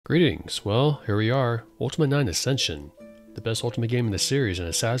Greetings, well, here we are, Ultima IX Ascension, the best Ultima game in the series and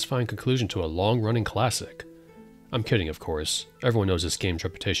a satisfying conclusion to a long-running classic. I'm kidding, of course, everyone knows this game's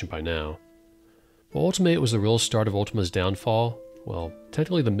reputation by now. While Ultima VIII was the real start of Ultima's downfall, well,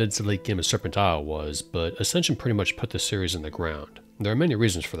 technically the mid to late game of Serpent Isle was, but Ascension pretty much put the series in the ground. There are many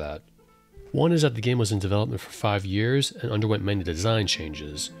reasons for that. One is that the game was in development for 5 years and underwent many design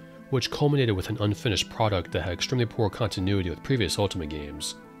changes, which culminated with an unfinished product that had extremely poor continuity with previous Ultima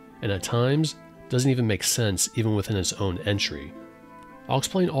games, and at times, doesn't even make sense even within its own entry. I'll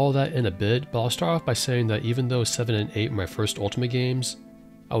explain all that in a bit, but I'll start off by saying that even though 7 and 8 were my first Ultima games,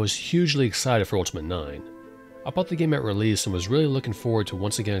 I was hugely excited for Ultima IX. I bought the game at release and was really looking forward to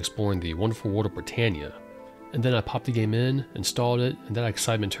once again exploring the wonderful world of Britannia. And then I popped the game in, installed it, and that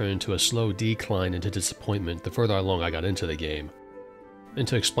excitement turned into a slow decline into disappointment the further along I got into the game. And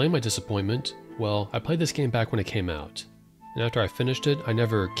to explain my disappointment, well, I played this game back when it came out. And after I finished it, I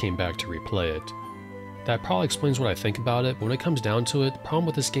never came back to replay it. That probably explains what I think about it, but when it comes down to it, the problem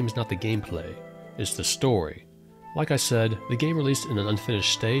with this game is not the gameplay, it's the story. Like I said, the game released in an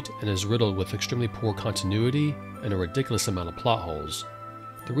unfinished state and is riddled with extremely poor continuity and a ridiculous amount of plot holes.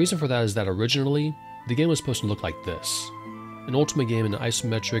 The reason for that is that originally, the game was supposed to look like this, an Ultima game in an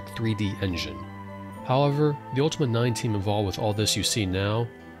isometric 3D engine. However, the Ultima IX team involved with all this you see now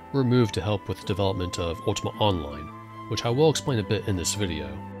were removed to help with the development of Ultima Online, which I will explain a bit in this video.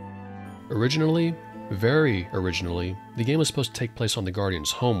 Originally, very originally, the game was supposed to take place on the Guardian's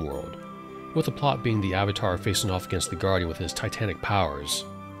homeworld, with the plot being the Avatar facing off against the Guardian with his titanic powers.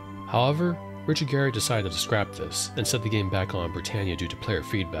 However, Richard Garriott decided to scrap this and set the game back on Britannia due to player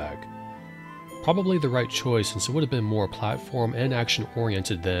feedback. Probably the right choice since it would have been more platform and action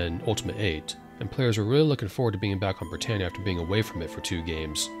oriented than Ultima VIII, and players were really looking forward to being back on Britannia after being away from it for 2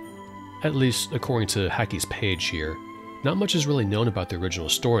 games. At least according to Hacky's page here. Not much is really known about the original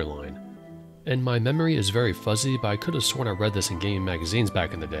storyline, and my memory is very fuzzy, but I could have sworn I read this in gaming magazines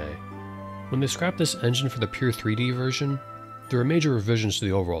back in the day. When they scrapped this engine for the pure 3D version, there were major revisions to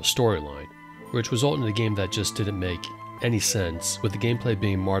the overall storyline, which resulted in a game that just didn't make any sense, with the gameplay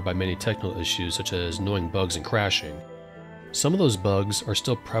being marred by many technical issues such as annoying bugs and crashing. Some of those bugs are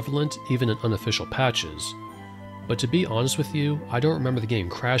still prevalent even in unofficial patches, but to be honest with you, I don't remember the game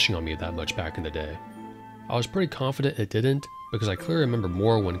crashing on me that much back in the day. I was pretty confident it didn't, because I clearly remember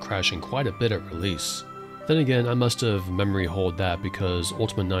more when crashing quite a bit at release. Then again, I must have memory holed that because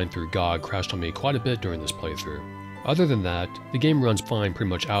Ultima IX through GOG crashed on me quite a bit during this playthrough. Other than that, the game runs fine pretty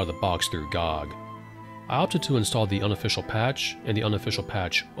much out of the box through GOG. I opted to install the unofficial patch, and the unofficial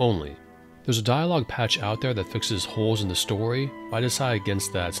patch only. There's a dialogue patch out there that fixes holes in the story, but I decided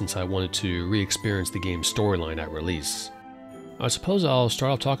against that since I wanted to re-experience the game's storyline at release. I suppose I'll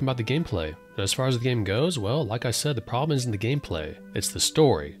start off talking about the gameplay, and as far as the game goes, well, like I said, the problem isn't the gameplay, it's the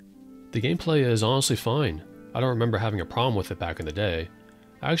story. The gameplay is honestly fine. I don't remember having a problem with it back in the day.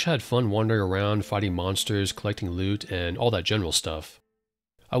 I actually had fun wandering around, fighting monsters, collecting loot, and all that general stuff.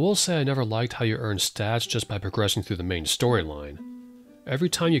 I will say I never liked how you earn stats just by progressing through the main storyline. Every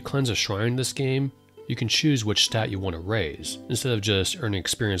time you cleanse a shrine in this game, you can choose which stat you want to raise, instead of just earning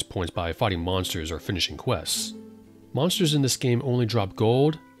experience points by fighting monsters or finishing quests. Monsters in this game only drop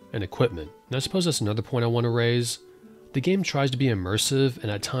gold and equipment, and I suppose that's another point I want to raise. The game tries to be immersive,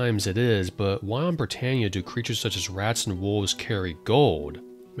 and at times it is, but why on Britannia do creatures such as rats and wolves carry gold?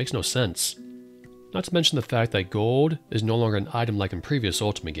 Makes no sense. Not to mention the fact that gold is no longer an item like in previous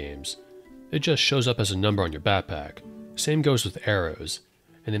Ultima games. It just shows up as a number on your backpack. Same goes with arrows,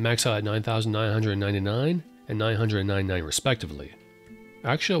 and they max out at 9,999 and 999 respectively.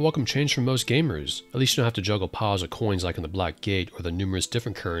 Actually a welcome change for most gamers, at least you don't have to juggle piles of coins like in the Black Gate or the numerous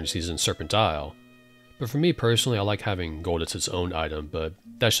different currencies in Serpent Isle. But for me personally, I like having gold as its own item, but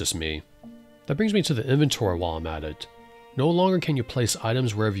that's just me. That brings me to the inventory while I'm at it. No longer can you place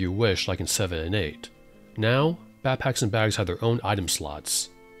items wherever you wish like in 7 and 8. Now, backpacks and bags have their own item slots,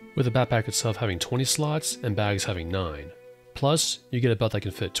 with the backpack itself having 20 slots and bags having 9. Plus, you get a belt that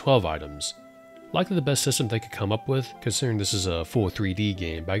can fit 12 items. Likely the best system they could come up with, considering this is a full 3D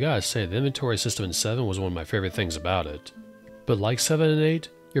game, but I gotta say the inventory system in 7 was one of my favorite things about it. But like 7 and 8,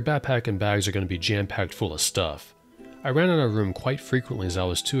 your backpack and bags are going to be jam-packed full of stuff. I ran out of room quite frequently as I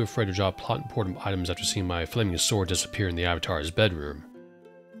was too afraid to drop plot important items after seeing my flaming sword disappear in the Avatar's bedroom.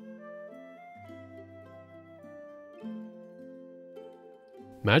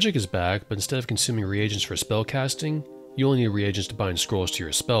 Magic is back, but instead of consuming reagents for spellcasting, you only need reagents to bind scrolls to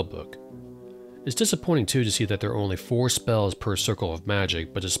your spellbook. It's disappointing too to see that there are only 4 spells per circle of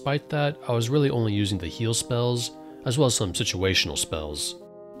magic, but despite that, I was really only using the heal spells, as well as some situational spells.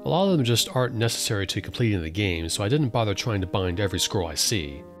 A lot of them just aren't necessary to completing the game, so I didn't bother trying to bind every scroll I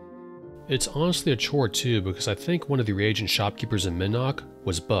see. It's honestly a chore too, because I think one of the reagent shopkeepers in Minnock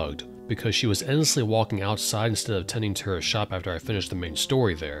was bugged, because she was endlessly walking outside instead of tending to her shop after I finished the main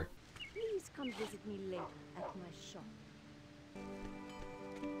story there. Please come visit me later at my shop.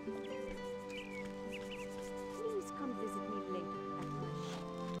 Please come visit me later at my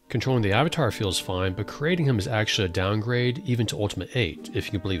shop. Controlling the avatar feels fine, but creating him is actually a downgrade even to Ultima 8, if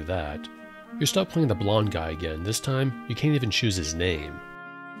you can believe that. You're stuck playing the blonde guy again. This time, you can't even choose his name.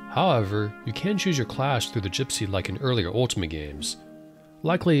 However, you can choose your class through the Gypsy like in earlier Ultima games.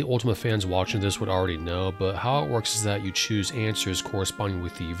 Likely Ultima fans watching this would already know, but how it works is that you choose answers corresponding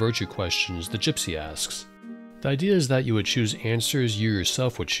with the virtue questions the Gypsy asks. The idea is that you would choose answers you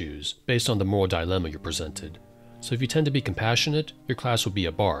yourself would choose, based on the moral dilemma you're presented. So if you tend to be compassionate, your class will be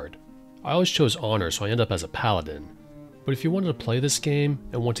a bard. I always chose honor, so I end up as a paladin. But if you wanted to play this game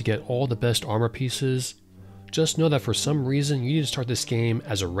and want to get all the best armor pieces, just know that for some reason you need to start this game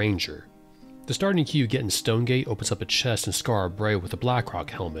as a ranger. The starting key you get in Stonegate opens up a chest in Scar Bray with a Blackrock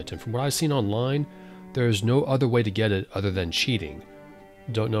helmet, and from what I've seen online, there is no other way to get it other than cheating.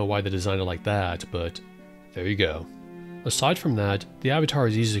 Don't know why they designed it like that, but there you go. Aside from that, the avatar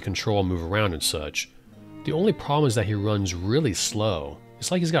is easy to control and move around and such. The only problem is that he runs really slow.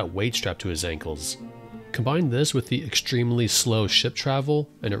 It's like he's got weight strapped to his ankles. Combine this with the extremely slow ship travel,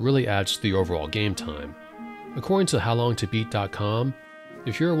 and it really adds to the overall game time. According to howlongtobeat.com,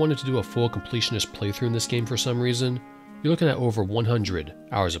 if you're wanting to do a full completionist playthrough in this game for some reason, you're looking at over 100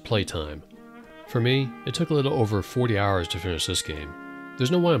 hours of playtime. For me, it took a little over 40 hours to finish this game.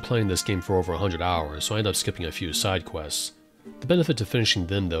 There's no way I'm playing this game for over 100 hours, so I end up skipping a few side quests. The benefit to finishing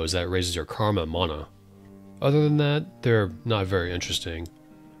them though is that it raises your karma and mana. Other than that, they're not very interesting.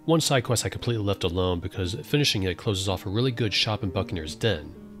 One side quest I completely left alone because finishing it closes off a really good shop in Buccaneer's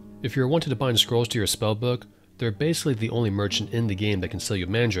Den. If you're wanting to bind scrolls to your spellbook, they're basically the only merchant in the game that can sell you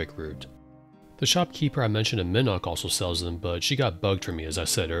Mandrake Root. The shopkeeper I mentioned in Minnock also sells them, but she got bugged for me as I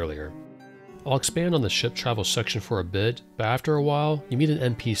said earlier. I'll expand on the ship travel section for a bit, but after a while, you meet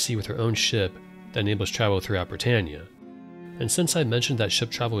an NPC with her own ship that enables travel throughout Britannia. And since I mentioned that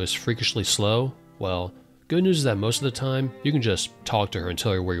ship travel is freakishly slow, well, good news is that most of the time, you can just talk to her and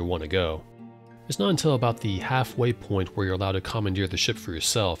tell her where you want to go. It's not until about the halfway point where you're allowed to commandeer the ship for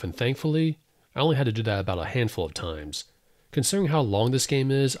yourself, and thankfully, I only had to do that about a handful of times. Considering how long this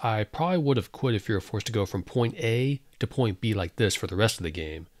game is, I probably would have quit if you were forced to go from point A to point B like this for the rest of the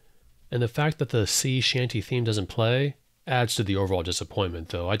game. And the fact that the sea shanty theme doesn't play adds to the overall disappointment,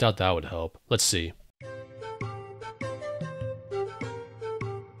 though. I doubt that would help. Let's see.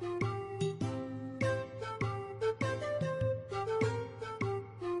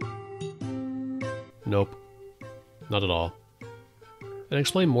 Nope. Not at all. And to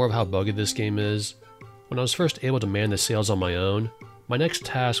explain more of how buggy this game is, when I was first able to man the sails on my own, my next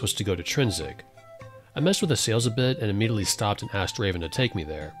task was to go to Trinsic. I messed with the sails a bit and immediately stopped and asked Raven to take me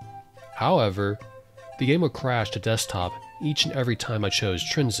there. However, the game would crash to desktop each and every time I chose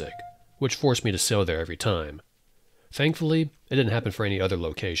Trinsic, which forced me to sail there every time. Thankfully, it didn't happen for any other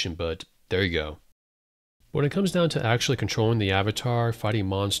location, but there you go. When it comes down to actually controlling the avatar, fighting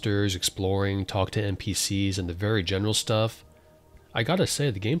monsters, exploring, talking to NPCs, and the very general stuff, I gotta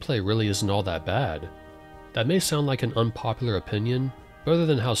say the gameplay really isn't all that bad. That may sound like an unpopular opinion, but other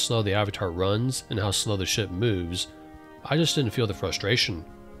than how slow the avatar runs and how slow the ship moves, I just didn't feel the frustration.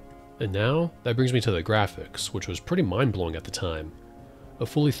 And now, that brings me to the graphics, which was pretty mind-blowing at the time. A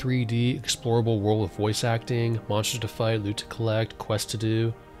fully 3D, explorable world with voice acting, monsters to fight, loot to collect, quests to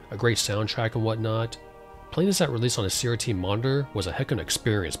do, a great soundtrack and whatnot. Playing this at release on a CRT monitor was a heck of an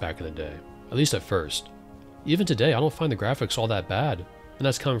experience back in the day, at least at first. Even today, I don't find the graphics all that bad, and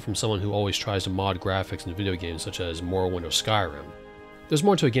that's coming from someone who always tries to mod graphics in video games such as Morrowind or Skyrim. There's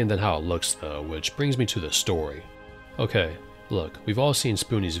more to a game than how it looks though, which brings me to the story. Okay, look, we've all seen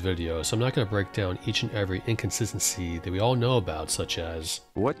Spoonie's video, so I'm not going to break down each and every inconsistency that we all know about, such as...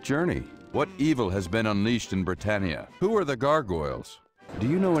 What journey? What evil has been unleashed in Britannia? Who are the gargoyles? Do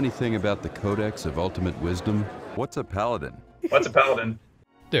you know anything about the Codex of Ultimate Wisdom? What's a paladin? What's a paladin?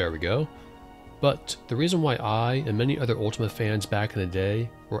 There we go. But the reason why I and many other Ultima fans back in the day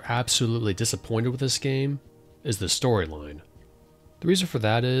were absolutely disappointed with this game is the storyline. The reason for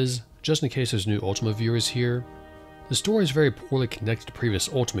that is, just in case there's new Ultima viewers here, the story is very poorly connected to previous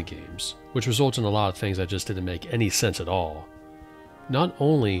Ultima games, which results in a lot of things that just didn't make any sense at all. Not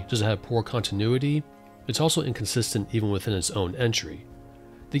only does it have poor continuity, it's also inconsistent even within its own entry.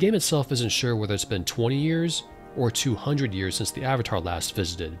 The game itself isn't sure whether it's been 20 years or 200 years since the Avatar last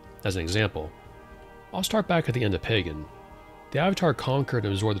visited, as an example. I'll start back at the end of Pagan. The Avatar conquered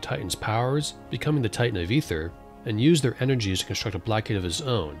and absorbed the Titan's powers, becoming the Titan of Ether, and used their energies to construct a Blackgate of his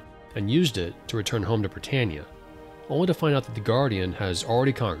own, and used it to return home to Britannia, only to find out that the Guardian has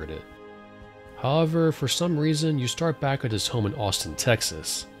already conquered it. However, for some reason, you start back at his home in Austin,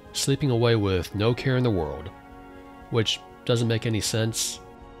 Texas, sleeping away with no care in the world, which doesn't make any sense.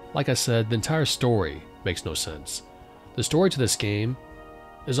 Like I said, the entire story makes no sense. The story to this game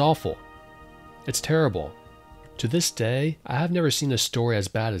is awful. It's terrible. To this day, I have never seen a story as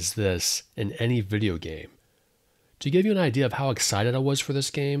bad as this in any video game. To give you an idea of how excited I was for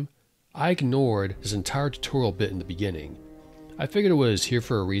this game, I ignored this entire tutorial bit in the beginning. I figured it was here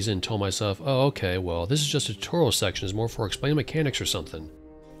for a reason and told myself, oh okay, well this is just a tutorial section, it's more for explaining mechanics or something.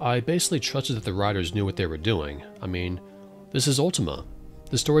 I basically trusted that the writers knew what they were doing. I mean, this is Ultima.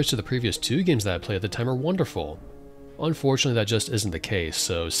 The stories to the previous 2 games that I played at the time are wonderful. Unfortunately that just isn't the case,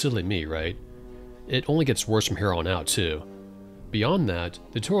 so silly me, right? It only gets worse from here on out too. Beyond that,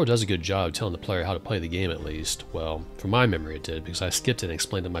 the tutorial does a good job of telling the player how to play the game at least. Well, from my memory it did, because I skipped it and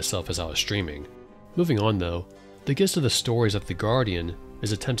explained it myself as I was streaming. Moving on though, the gist of the story is that the Guardian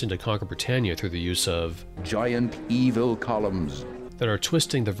is attempting to conquer Britannia through the use of giant evil columns that are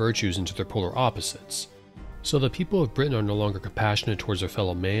twisting the virtues into their polar opposites. So the people of Britain are no longer compassionate towards their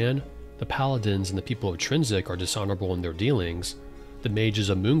fellow man, the paladins and the people of Trinsic are dishonorable in their dealings, the mages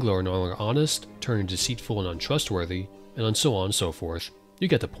of Moonglow are no longer honest, turning deceitful and untrustworthy, and so on and so forth. You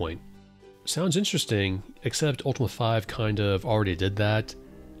get the point. Sounds interesting, except Ultima 5 kind of already did that,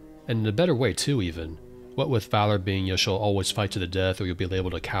 and in a better way too even. What with Valor being you shall always fight to the death or you'll be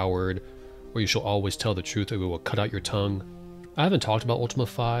labeled a coward, or you shall always tell the truth or we will cut out your tongue. I haven't talked about Ultima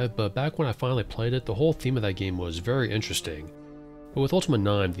 5, but back when I finally played it, the whole theme of that game was very interesting. But with Ultima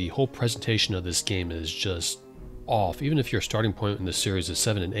 9, the whole presentation of this game is just off, even if your starting point in the series is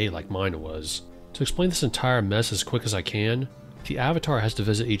 7 and 8 like mine was. To explain this entire mess as quick as I can, the avatar has to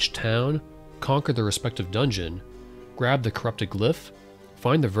visit each town, conquer their respective dungeon, grab the corrupted glyph,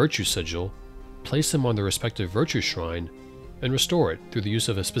 find the virtue sigil, place them on their respective virtue shrine, and restore it through the use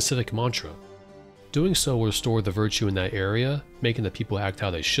of a specific mantra. Doing so will restore the virtue in that area, making the people act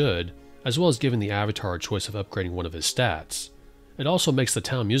how they should, as well as giving the avatar a choice of upgrading one of his stats. It also makes the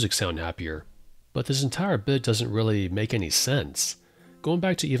town music sound happier. But this entire bit doesn't really make any sense. Going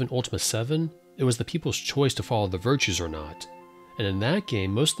back to even Ultima 7, it was the people's choice to follow the virtues or not. And in that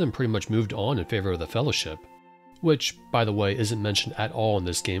game, most of them pretty much moved on in favor of the Fellowship. Which, by the way, isn't mentioned at all in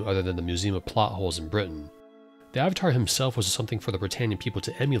this game other than the Museum of Plot Holes in Britain. The Avatar himself was something for the Britannian people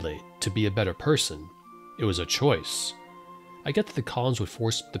to emulate, to be a better person. It was a choice. I get that the columns would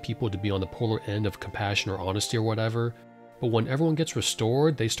force the people to be on the polar end of compassion or honesty or whatever, but when everyone gets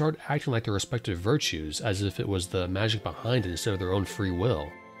restored, they start acting like their respective virtues, as if it was the magic behind it instead of their own free will.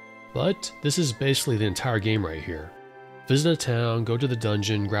 But this is basically the entire game right here. Visit a town, go to the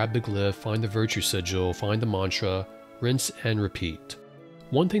dungeon, grab the glyph, find the virtue sigil, find the mantra, rinse and repeat.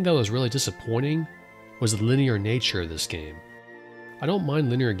 One thing that was really disappointing was the linear nature of this game. I don't mind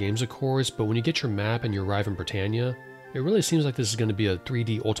linear games of course, but when you get your map and you arrive in Britannia, it really seems like this is going to be a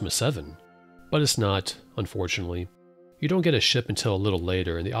 3D Ultima 7. But it's not, unfortunately. You don't get a ship until a little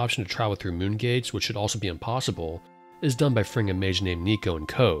later, and the option to travel through moon gates, which should also be impossible, is done by freeing a mage named Nico in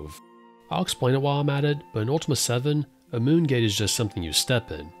Cove. I'll explain it while I'm at it, but in Ultima 7, a moon gate is just something you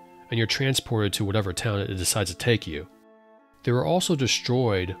step in, and you're transported to whatever town it decides to take you. They were also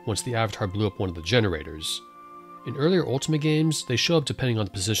destroyed once the Avatar blew up one of the generators. In earlier Ultima games, they show up depending on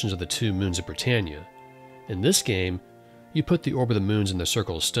the positions of the 2 moons of Britannia. In this game, you put the orb of the moons in the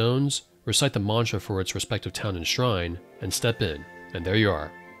circle of stones, recite the mantra for its respective town and shrine, and step in, and there you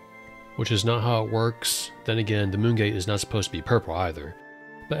are. Which is not how it works. Then again, the moon gate is not supposed to be purple either.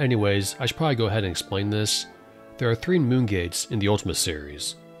 But anyways, I should probably go ahead and explain this. There are 3 moon gates in the Ultima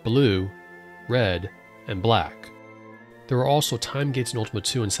series: blue, red, and black. There are also time gates in Ultima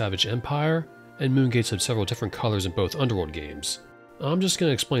 2 and Savage Empire, and moon gates of several different colors in both Underworld games. I'm just going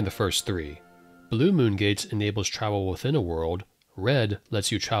to explain the first 3. Blue moon gates enables travel within a world, red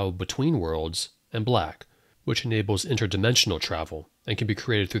lets you travel between worlds, and black, which enables interdimensional travel, and can be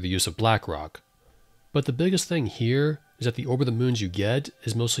created through the use of black rock. But the biggest thing here is that the orb of the moons you get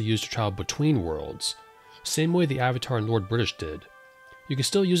is mostly used to travel between worlds, same way the Avatar and Lord British did. You can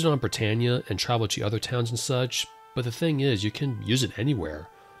still use it on Britannia and travel to other towns and such, but the thing is, you can use it anywhere.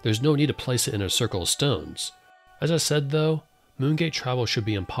 There's no need to place it in a circle of stones. As I said though, Moongate travel should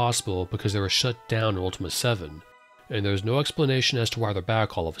be impossible because they were shut down in Ultima 7, and there's no explanation as to why they're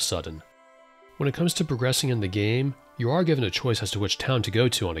back all of a sudden. When it comes to progressing in the game, you are given a choice as to which town to go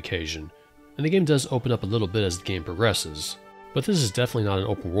to on occasion, and the game does open up a little bit as the game progresses, but this is definitely not an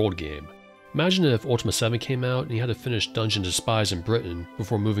open world game. Imagine if Ultima 7 came out and you had to finish Dungeons and Spies in Britain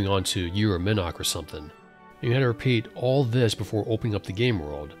before moving on to Ur or Minnock or something, and you had to repeat all this before opening up the game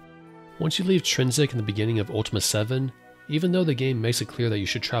world. Once you leave Trinsic in the beginning of Ultima 7, even though the game makes it clear that you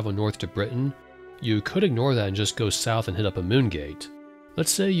should travel north to Britain, you could ignore that and just go south and hit up a moon gate.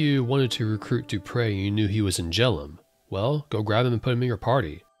 Let's say you wanted to recruit Dupre and you knew he was in Jellum. Well, go grab him and put him in your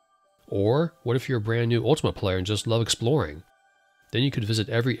party. Or, what if you're a brand new Ultima player and just love exploring? Then you could visit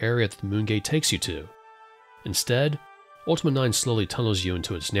every area that the moon gate takes you to. Instead, Ultima IX slowly tunnels you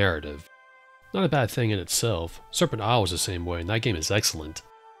into its narrative. Not a bad thing in itself. Serpent Isle was the same way, and that game is excellent.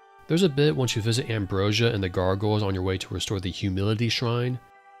 There's a bit once you visit Ambrosia and the Gargoyles on your way to restore the Humility Shrine,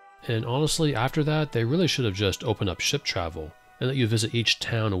 and honestly, after that, they really should have just opened up ship travel, and let you visit each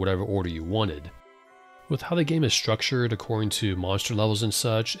town in whatever order you wanted. With how the game is structured according to monster levels and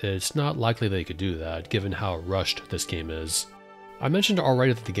such, it's not likely they could do that, given how rushed this game is. I mentioned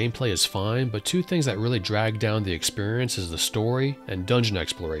already that the gameplay is fine, but two things that really drag down the experience is the story and dungeon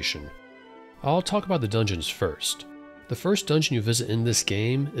exploration. I'll talk about the dungeons first. The first dungeon you visit in this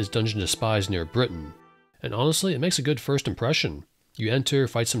game is Dungeon Despise near Britain, and honestly, it makes a good first impression. You enter,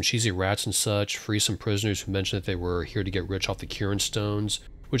 fight some cheesy rats and such, free some prisoners who mentioned that they were here to get rich off the Kirin stones,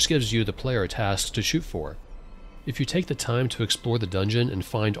 which gives you, the player, tasks to shoot for. If you take the time to explore the dungeon and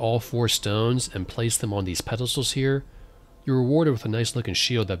find all 4 stones and place them on these pedestals here, you're rewarded with a nice looking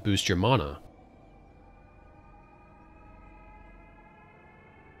shield that boosts your mana.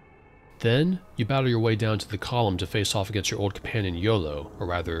 Then, you battle your way down to the column to face off against your old companion Yolo, or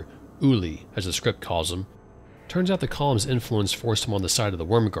rather, Uli, as the script calls him. Turns out the column's influence forced him on the side of the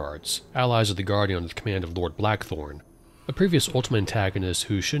Wormguards, allies of the Guardian under the command of Lord Blackthorn, a previous Ultima antagonist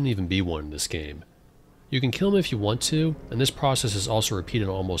who shouldn't even be one in this game. You can kill him if you want to, and this process is also repeated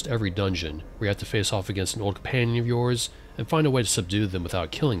in almost every dungeon, where you have to face off against an old companion of yours and find a way to subdue them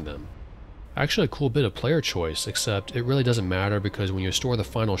without killing them. Actually a cool bit of player choice, except it really doesn't matter because when you restore the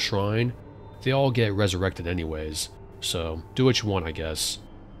final shrine, they all get resurrected anyways, so do what you want, I guess.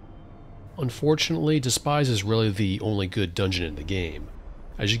 Unfortunately, Despise is really the only good dungeon in the game.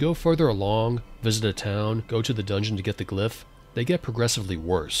 As you go further along, visit a town, go to the dungeon to get the glyph, they get progressively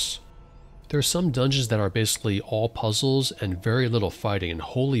worse. There are some dungeons that are basically all puzzles and very little fighting, and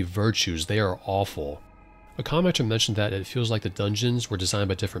holy virtues, they are awful. A commenter mentioned that it feels like the dungeons were designed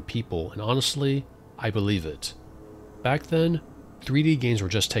by different people, and honestly, I believe it. Back then, 3D games were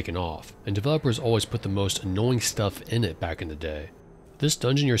just taking off, and developers always put the most annoying stuff in it back in the day. This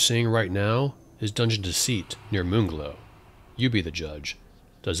dungeon you're seeing right now is Dungeon Deceit near Moonglow. You be the judge.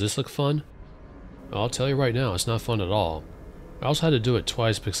 Does this look fun? I'll tell you right now, it's not fun at all. I also had to do it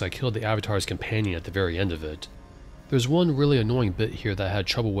twice because I killed the Avatar's companion at the very end of it. There's one really annoying bit here that I had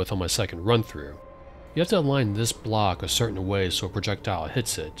trouble with on my second run through. You have to align this block a certain way so a projectile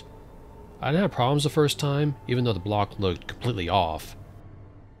hits it. I didn't have problems the first time, even though the block looked completely off.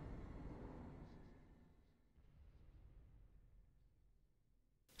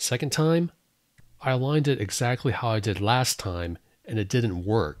 Second time, I aligned it exactly how I did last time, and it didn't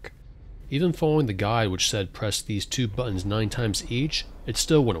work. Even following the guide which said press these 2 buttons 9 times each, it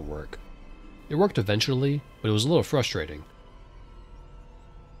still wouldn't work. It worked eventually, but it was a little frustrating.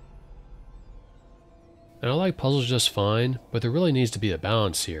 And I like puzzles just fine, but there really needs to be a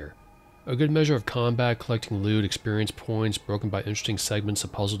balance here. A good measure of combat, collecting loot, experience points, broken by interesting segments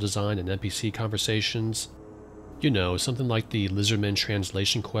of puzzle design and NPC conversations. You know, something like the Lizardman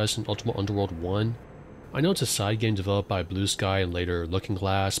translation quest in Ultima Underworld 1. I know it's a side game developed by Blue Sky and later Looking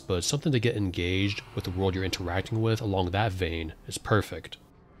Glass, but something to get engaged with the world you're interacting with along that vein is perfect.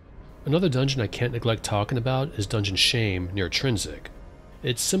 Another dungeon I can't neglect talking about is Dungeon Shame near Trinsic.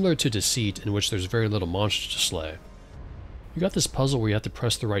 It's similar to Deceit, in which there's very little monsters to slay. You got this puzzle where you have to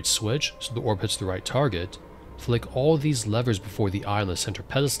press the right switch so the orb hits the right target, flick all these levers before the eye on the center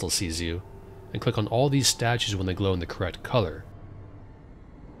pedestal sees you, and click on all these statues when they glow in the correct color.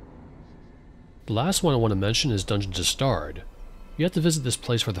 The last one I want to mention is Dungeon Destard. You have to visit this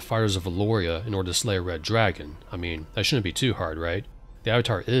place for the fighters of Valoria in order to slay a red dragon. I mean, that shouldn't be too hard, right? The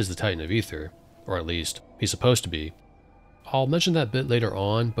Avatar is the Titan of Ether, or at least, he's supposed to be. I'll mention that bit later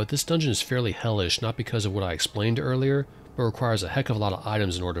on, but this dungeon is fairly hellish not because of what I explained earlier, but requires a heck of a lot of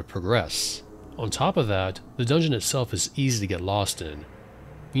items in order to progress. On top of that, the dungeon itself is easy to get lost in.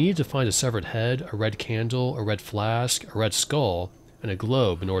 You need to find a severed head, a red candle, a red flask, a red skull, and a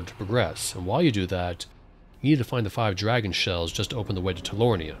globe in order to progress, and while you do that, you need to find the 5 dragon shells just to open the way to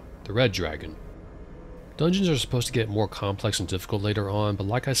Telornia, the red dragon. Dungeons are supposed to get more complex and difficult later on, but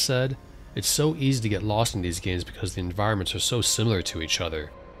like I said, it's so easy to get lost in these games because the environments are so similar to each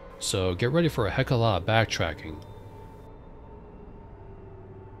other, so get ready for a heck of a lot of backtracking.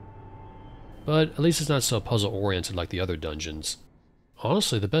 But at least it's not so puzzle oriented like the other dungeons.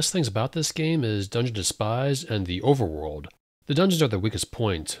 Honestly, the best things about this game is Dungeon Despise and the overworld. The dungeons are the weakest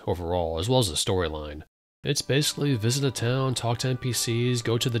point overall, as well as the storyline. It's basically visit a town, talk to NPCs,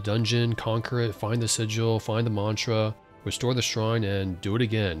 go to the dungeon, conquer it, find the sigil, find the mantra, restore the shrine, and do it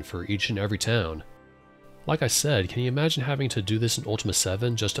again for each and every town. Like I said, can you imagine having to do this in Ultima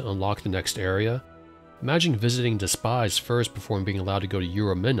 7 just to unlock the next area? Imagine visiting Despise first before being allowed to go to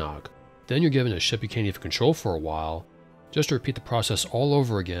Eurominok. Then you're given a ship you can't even control for a while, just to repeat the process all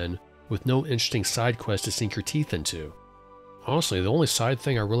over again with no interesting side quest to sink your teeth into. Honestly, the only side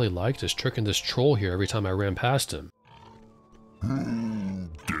thing I really liked is tricking this troll here every time I ran past him. Who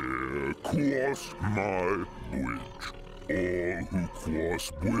dare cross my bridge? All who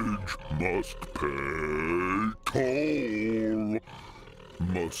cross bridge must pay toll.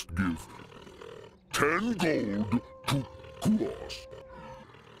 Must give 10 gold to cross.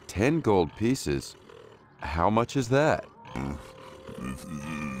 10 gold pieces? How much is that?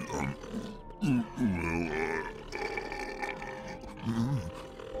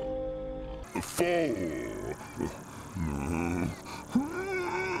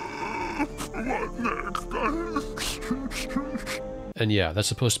 And yeah, that's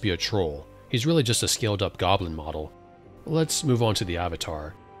supposed to be a troll. He's really just a scaled up goblin model. Let's move on to the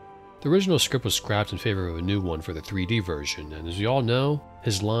avatar. The original script was scrapped in favor of a new one for the 3D version, and as we all know,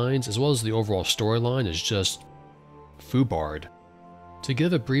 his lines as well as the overall storyline is just foobarred. To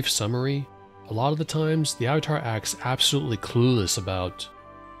give a brief summary, a lot of the times the avatar acts absolutely clueless about,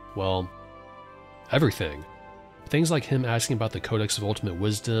 well, everything. Things like him asking about the Codex of Ultimate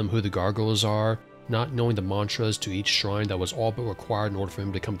Wisdom, who the gargoyles are, not knowing the mantras to each shrine that was all but required in order for him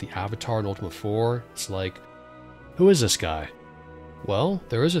to become the avatar in Ultima 4. It's like, who is this guy? Well,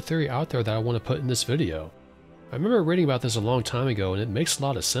 there is a theory out there that I want to put in this video. I remember reading about this a long time ago and it makes a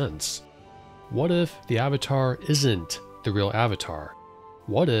lot of sense. What if the avatar isn't the real avatar?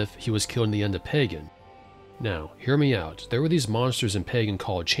 What if he was killed in the end of Pagan? Now, hear me out. There were these monsters in Pagan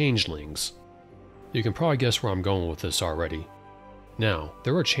called changelings. You can probably guess where I'm going with this already. Now,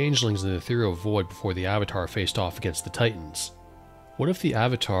 there were changelings in the ethereal void before the avatar faced off against the titans. What if the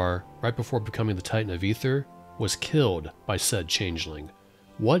avatar, right before becoming the titan of ether, was killed by said changeling?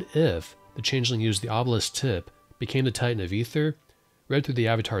 What if the changeling used the obelisk tip, became the titan of ether, read through the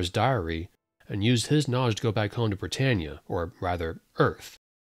avatar's diary, and used his knowledge to go back home to Britannia, or rather, Earth?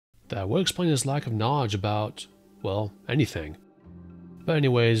 That would explain his lack of knowledge about, well, anything. But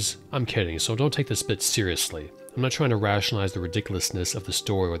anyways, I'm kidding, so don't take this bit seriously. I'm not trying to rationalize the ridiculousness of the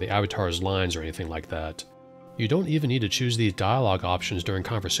story or the avatar's lines or anything like that. You don't even need to choose these dialogue options during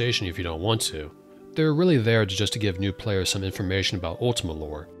conversation if you don't want to. They're really there just to give new players some information about Ultima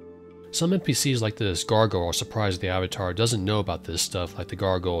lore. Some NPCs like this gargoyle are surprised the avatar doesn't know about this stuff like the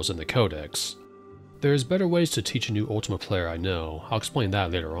gargoyles in the Codex. There's better ways to teach a new Ultima player, I know. I'll explain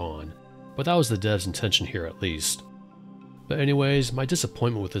that later on. But that was the dev's intention here at least. But anyways, my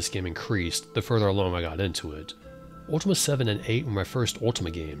disappointment with this game increased the further along I got into it. Ultima 7 and 8 were my first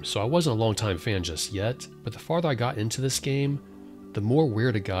Ultima games, so I wasn't a long-time fan just yet, but the farther I got into this game, the more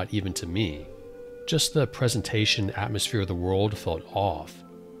weird it got even to me. Just the presentation atmosphere of the world felt off.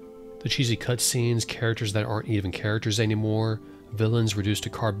 The cheesy cutscenes, characters that aren't even characters anymore, villains reduced to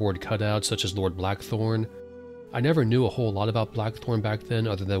cardboard cutouts such as Lord Blackthorn. I never knew a whole lot about Blackthorn back then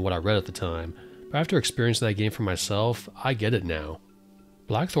other than what I read at the time, but after experiencing that game for myself, I get it now.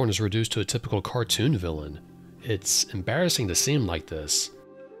 Blackthorn is reduced to a typical cartoon villain. It's embarrassing to see him like this.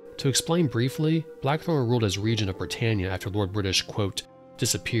 To explain briefly, Blackthorn ruled as regent of Britannia after Lord British, quote,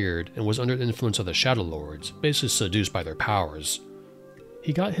 disappeared and was under the influence of the Shadow Lords, basically seduced by their powers.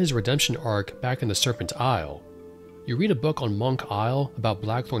 He got his redemption arc back in the Serpent Isle. You read a book on Monk Isle about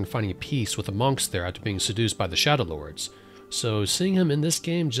Blackthorn finding peace with the monks there after being seduced by the Shadow Lords, so seeing him in this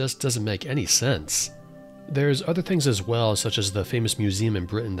game just doesn't make any sense. There's other things as well, such as the famous museum in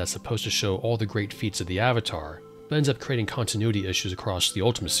Britain that's supposed to show all the great feats of the Avatar, but ends up creating continuity issues across the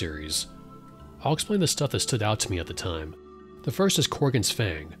Ultima series. I'll explain the stuff that stood out to me at the time. The first is Korgan's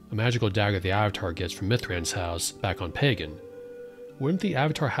Fang, a magical dagger the Avatar gets from Mithran's house back on Pagan. Wouldn't the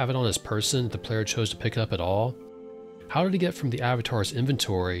Avatar have it on his person if the player chose to pick it up at all? How did it get from the Avatar's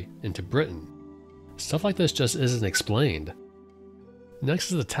inventory into Britain? Stuff like this just isn't explained. Next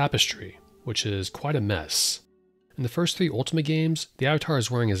is the Tapestry, which is quite a mess. In the first 3 Ultima games, the Avatar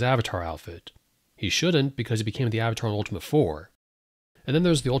is wearing his Avatar outfit. He shouldn't because he became the Avatar in Ultima 4. And then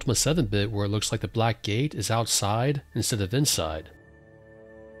there's the Ultima 7 bit where it looks like the Black Gate is outside instead of inside.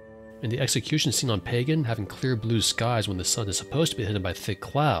 And the execution scene on Pagan having clear blue skies when the sun is supposed to be hidden by thick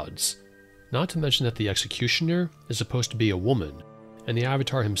clouds. Not to mention that the executioner is supposed to be a woman, and the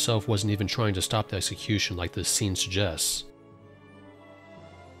Avatar himself wasn't even trying to stop the execution like this scene suggests.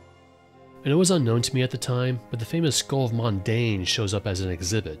 And it was unknown to me at the time, but the famous Skull of Mondain shows up as an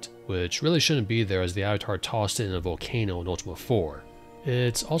exhibit, which really shouldn't be there as the Avatar tossed it in a volcano in Ultima 4.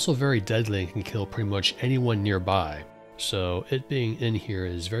 It's also very deadly and can kill pretty much anyone nearby, so it being in here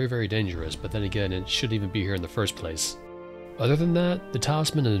is very dangerous, but then again it shouldn't even be here in the first place. Other than that, the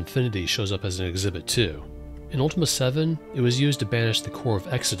Talisman of Infinity shows up as an exhibit too. In Ultima 7, it was used to banish the core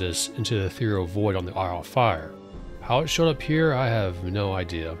of Exodus into the ethereal void on the Isle of Fire. How it showed up here, I have no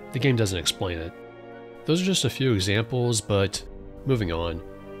idea. The game doesn't explain it. Those are just a few examples, but moving on.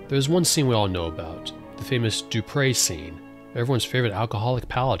 There's one scene we all know about, the famous Dupre scene, everyone's favorite alcoholic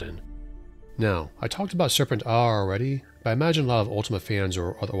paladin. Now, I talked about Serpent Isle already, but I imagine a lot of Ultima fans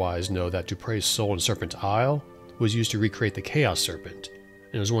or otherwise know that Dupre's soul in Serpent Isle was used to recreate the Chaos Serpent,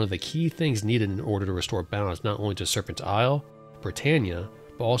 and it was one of the key things needed in order to restore balance not only to Serpent Isle, Britannia,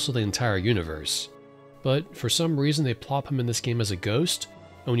 but also the entire universe. But for some reason they plop him in this game as a ghost,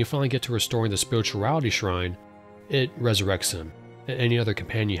 and when you finally get to restoring the Spirituality Shrine, it resurrects him, and any other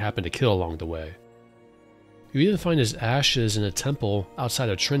companion you happen to kill along the way. You even find his ashes in a temple outside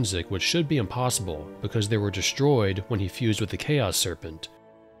of Trinsic, which should be impossible, because they were destroyed when he fused with the Chaos Serpent.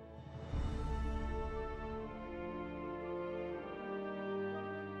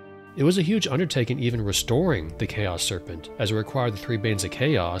 It was a huge undertaking even restoring the Chaos Serpent, as it required the 3 Banes of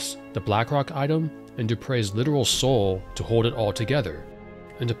Chaos, the Blackrock item, and Dupre's literal soul to hold it all together.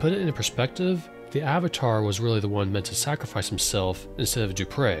 And to put it into perspective, the Avatar was really the one meant to sacrifice himself instead of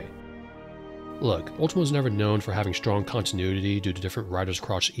Dupre. Look, Ultima was never known for having strong continuity due to different writers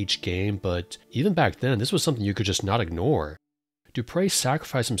across each game, but even back then this was something you could just not ignore. Dupre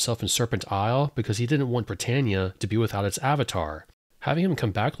sacrificed himself in Serpent Isle because he didn't want Britannia to be without its Avatar. Having him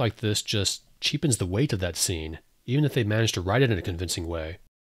come back like this just cheapens the weight of that scene, even if they manage to write it in a convincing way.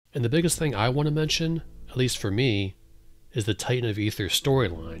 And the biggest thing I want to mention, at least for me, is the Titan of Aether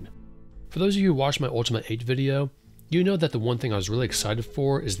storyline. For those of you who watched my Ultima 8 video, you know that the one thing I was really excited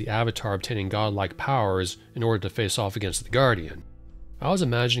for is the Avatar obtaining godlike powers in order to face off against the Guardian. I was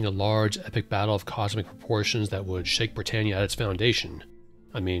imagining a large, epic battle of cosmic proportions that would shake Britannia at its foundation.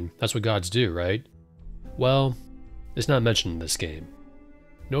 I mean, that's what gods do, right? Well, it's not mentioned in this game.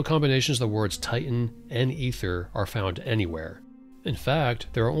 No combinations of the words Titan and Aether are found anywhere. In fact,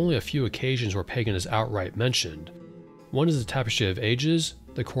 there are only a few occasions where pagan is outright mentioned. One is the Tapestry of Ages,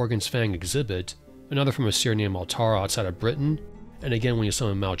 the Korgan's Fang exhibit, another from a seer named Altara outside of Britain, and again when you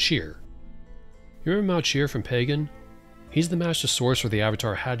summon Malcheer. You remember Malcheer from Pagan? He's the master sorcerer the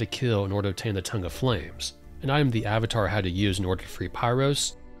Avatar had to kill in order to obtain the Tongue of Flames, an item the Avatar had to use in order to free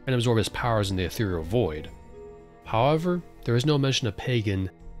Pyros and absorb his powers in the ethereal void. However, there is no mention of Pagan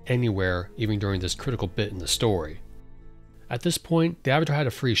anywhere even during this critical bit in the story. At this point, the Avatar had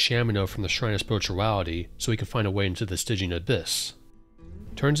to free Shamino from the Shrine of Spirituality so he could find a way into the Stygian Abyss.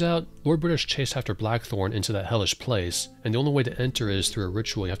 Turns out, Lord British chased after Blackthorn into that hellish place, and the only way to enter is through a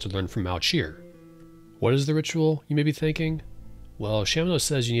ritual you have to learn from Malcheer. What is the ritual, you may be thinking? Well, Shamino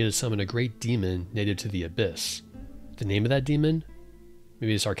says you need to summon a great demon native to the Abyss. The name of that demon?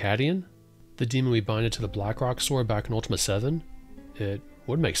 Maybe it's Arcadian? The demon we binded to the Blackrock sword back in Ultima 7? It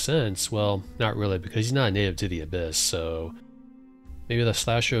would make sense. Well, not really, because he's not native to the Abyss, so maybe the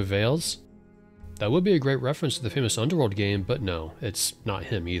Slasher of Veils? That would be a great reference to the famous Underworld game, but no, it's not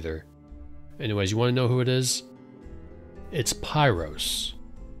him either. Anyways, you want to know who it is? It's Pyros.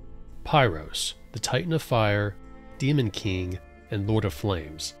 Pyros, the Titan of Fire, Demon King, and Lord of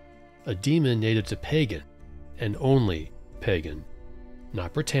Flames. A demon native to Pagan, and only Pagan.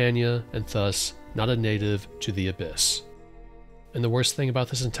 Not Britannia, and thus not a native to the Abyss. And the worst thing about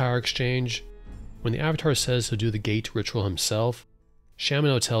this entire exchange? When the Avatar says he'll do the gate ritual himself,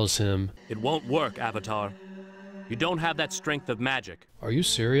 Shamino tells him, "It won't work, Avatar. You don't have that strength of magic." Are you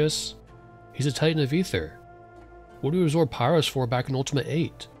serious? He's a Titan of Aether. What did we absorb Pyros for back in Ultima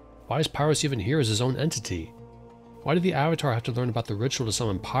 8? Why is Pyros even here as his own entity? Why did the Avatar have to learn about the ritual to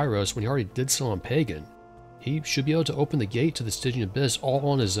summon Pyros when he already did so on Pagan? He should be able to open the gate to the Stygian Abyss all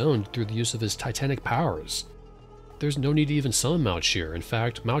on his own through the use of his titanic powers. There's no need to even summon Malcheer. In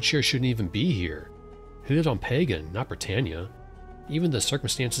fact, Malcheer shouldn't even be here. He lived on Pagan, not Britannia. Even the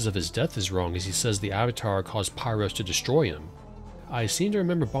circumstances of his death is wrong, as he says the Avatar caused Pyros to destroy him. I seem to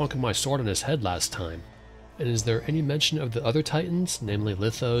remember bonking my sword on his head last time. And is there any mention of the other Titans, namely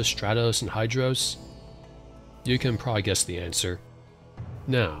Lithos, Stratos, and Hydros? You can probably guess the answer.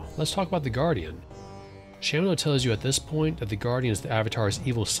 Now, let's talk about the Guardian. Shamino tells you at this point that the Guardian is the Avatar's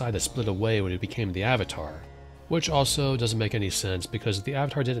evil side that split away when it became the Avatar. Which also doesn't make any sense, because if the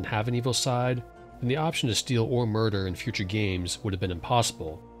Avatar didn't have an evil side, then the option to steal or murder in future games would have been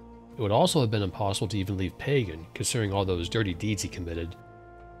impossible. It would also have been impossible to even leave Pagan, considering all those dirty deeds he committed.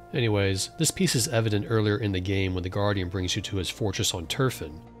 Anyways, this piece is evident earlier in the game when the Guardian brings you to his fortress on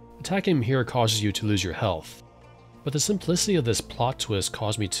Turfin. Attacking him here causes you to lose your health. But the simplicity of this plot twist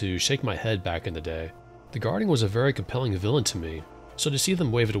caused me to shake my head back in the day. The Guardian was a very compelling villain to me, so to see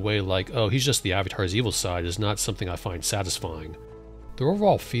them wave it away like, oh, he's just the Avatar's evil side is not something I find satisfying. The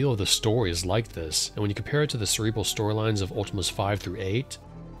overall feel of the story is like this, and when you compare it to the cerebral storylines of Ultimas 5 through 8,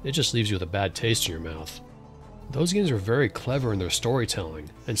 it just leaves you with a bad taste in your mouth. Those games are very clever in their storytelling,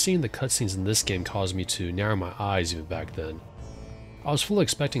 and seeing the cutscenes in this game caused me to narrow my eyes even back then. I was fully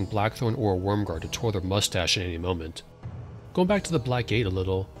expecting Blackthorn or Wormguard to twirl their mustache at any moment. Going back to the Black Gate a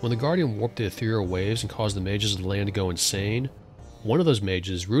little, when the Guardian warped the ethereal waves and caused the mages of the land to go insane, one of those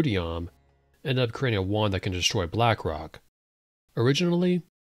mages, Rudiam, ended up creating a wand that can destroy Blackrock. Originally,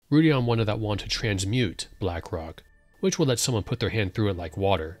 Rudiam wanted that wand to transmute Blackrock, which would let someone put their hand through it like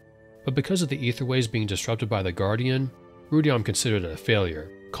water. But because of the ether waves being disrupted by the Guardian, Rudiam considered it a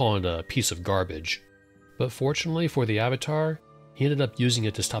failure, calling it a piece of garbage. But fortunately for the Avatar, he ended up using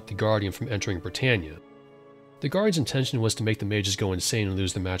it to stop the Guardian from entering Britannia. The Guardian's intention was to make the mages go insane and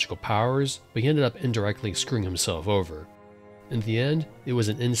lose their magical powers, but he ended up indirectly screwing himself over. In the end, it was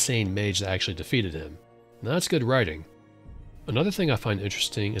an insane mage that actually defeated him. And that's good writing. Another thing I find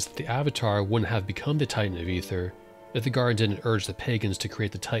interesting is that the Avatar wouldn't have become the Titan of Ether if the Guardian didn't urge the pagans to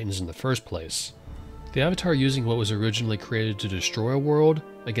create the Titans in the first place. The Avatar using what was originally created to destroy a world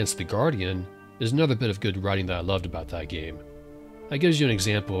against the Guardian is another bit of good writing that I loved about that game. That gives you an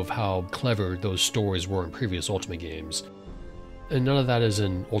example of how clever those stories were in previous Ultima games. And none of that is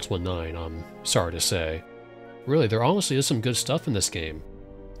in Ultima IX, I'm sorry to say. Really, there honestly is some good stuff in this game.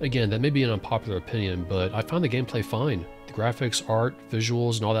 Again, that may be an unpopular opinion, but I found the gameplay fine. The graphics, art,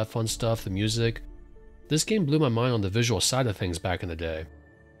 visuals, and all that fun stuff, the music. This game blew my mind on the visual side of things back in the day.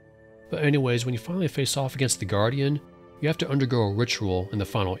 But anyways, when you finally face off against the Guardian, you have to undergo a ritual in the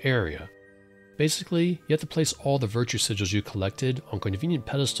final area. Basically, you have to place all the virtue sigils you collected on convenient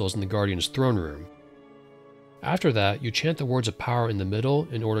pedestals in the Guardian's throne room. After that, you chant the words of power in the middle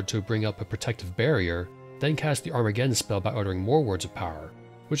in order to bring up a protective barrier, then cast the Armageddon spell by uttering more words of power,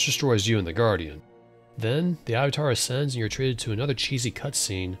 which destroys you and the Guardian. Then, the Avatar ascends and you're treated to another cheesy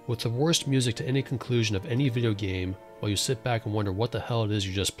cutscene with the worst music to any conclusion of any video game while you sit back and wonder what the hell it is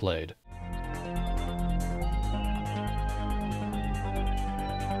you just played.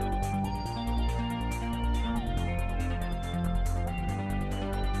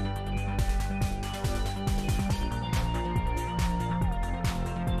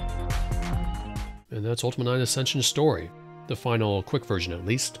 And that's Ultima IX Ascension's story, the final quick version at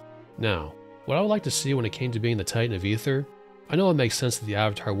least. Now, what I would like to see when it came to being the Titan of Ether, I know it makes sense that the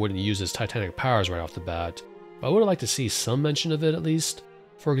Avatar wouldn't use his titanic powers right off the bat, but I would have liked to see some mention of it at least.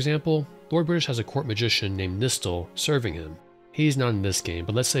 For example, Lord British has a court magician named Nistel serving him. He's not in this game,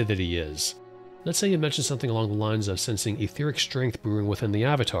 but let's say that he is. Let's say you mention something along the lines of sensing etheric strength brewing within the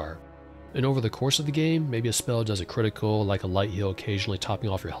Avatar. And over the course of the game, maybe a spell does a critical, like a light heal occasionally topping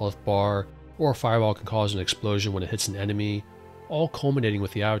off your health bar, or a fireball can cause an explosion when it hits an enemy, all culminating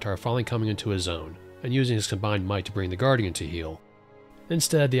with the Avatar finally coming into his own, and using his combined might to bring the Guardian to heal.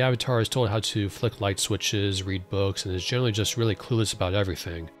 Instead, the Avatar is told how to flick light switches, read books, and is generally just really clueless about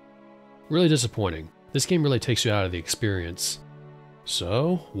everything. Really disappointing. This game really takes you out of the experience.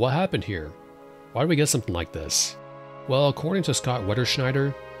 So, what happened here? Why did we get something like this? Well, according to Scott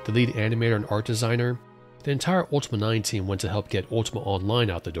Wetterschneider, the lead animator and art designer, the entire Ultima IX team went to help get Ultima Online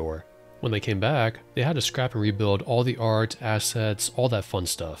out the door. When they came back, they had to scrap and rebuild all the art, assets, all that fun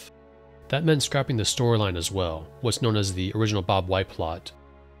stuff. That meant scrapping the storyline as well, what's known as the original Bob White plot.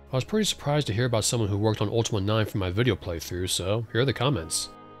 I was pretty surprised to hear about someone who worked on Ultima IX for my video playthrough, so here are the comments.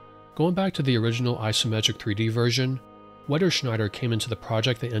 Going back to the original isometric 3D version, Wetterschneider came into the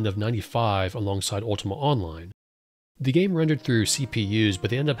project at the end of '95 alongside Ultima Online. The game rendered through CPUs, but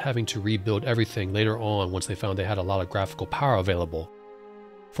they ended up having to rebuild everything later on once they found they had a lot of graphical power available.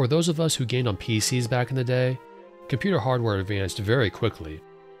 For those of us who gamed on PCs back in the day, computer hardware advanced very quickly.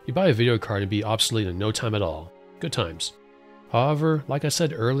 You buy a video card and be obsolete in no time at all. Good times. However, like I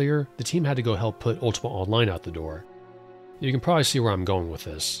said earlier, the team had to go help put Ultima Online out the door. You can probably see where I'm going with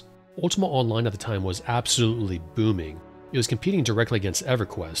this. Ultima Online at the time was absolutely booming. It was competing directly against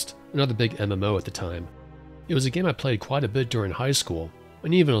EverQuest, another big MMO at the time. It was a game I played quite a bit during high school,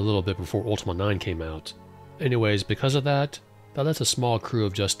 and even a little bit before Ultima IX came out. Anyways, because of that left a small crew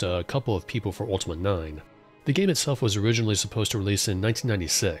of just a couple of people for Ultima IX. The game itself was originally supposed to release in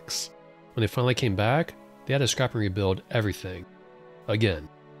 1996. When they finally came back, they had to scrap and rebuild everything. Again.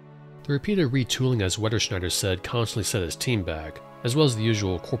 The repeated retooling, as Wetterschneider said, constantly set his team back, as well as the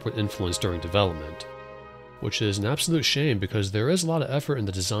usual corporate influence during development. which is an absolute shame because there is a lot of effort in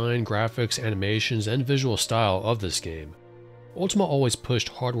the design, graphics, animations, and visual style of this game. Ultima always pushed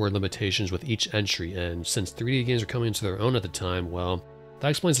hardware limitations with each entry, and since 3D games are coming into their own at the time, well, that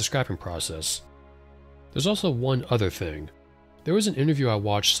explains the scrapping process. There's also one other thing. There was an interview I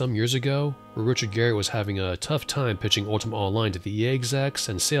watched some years ago where Richard Garriott was having a tough time pitching Ultima Online to the EA execs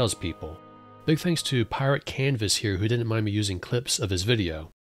and salespeople. Big thanks to Pirate Canvas here who didn't mind me using clips of his video.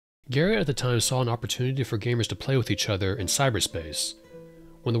 Garriott at the time saw an opportunity for gamers to play with each other in cyberspace.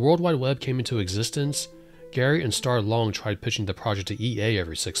 When the World Wide Web came into existence, Garriott and Star Long tried pitching the project to EA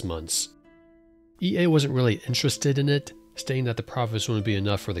every 6 months. EA wasn't really interested in it, stating that the profits wouldn't be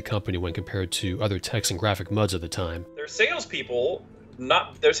enough for the company when compared to other text and graphic MUDs at the time. Their salespeople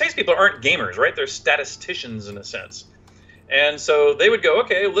aren't gamers, right? They're statisticians in a sense. And so they would go,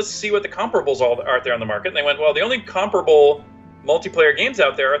 okay, let's see what the comparables are out there on the market. And they went, well, the only comparable multiplayer games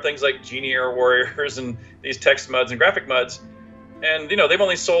out there are things like Genie Air Warriors and these text MUDs and graphic MUDs. And, they've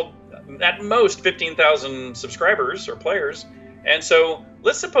only sold at most 15,000 subscribers or players. And so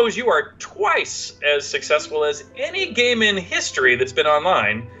let's suppose you are twice as successful as any game in history that's been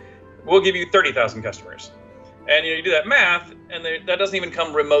online. We'll give you 30,000 customers. And you do that math, and that doesn't even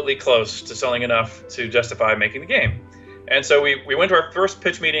come remotely close to selling enough to justify making the game. And so we went to our first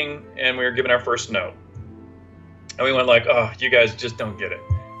pitch meeting, and we were given our first no. And we went like, oh, you guys just don't get it.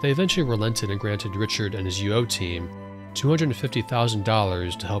 They eventually relented and granted Richard and his UO team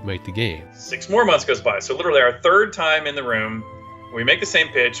 $250,000 to help make the game. 6 more months goes by, so literally our third time in the room, we make the same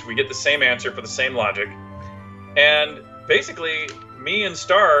pitch, we get the same answer for the same logic, and basically, me and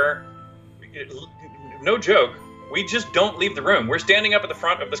Star, no joke, we just don't leave the room. We're standing up at the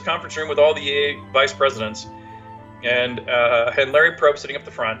front of this conference room with all the EA vice presidents, and Larry Probe sitting up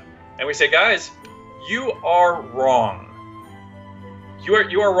the front, and we say, guys, you are wrong.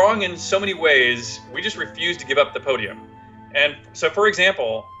 You are wrong in so many ways. We just refuse to give up the podium. And so, for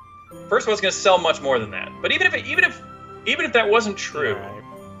example, first of all, it's going to sell much more than that. But even if that wasn't true,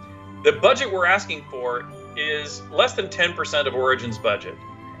 the budget we're asking for is less than 10% of Origin's budget.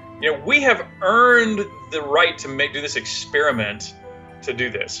 We have earned the right to do this experiment, to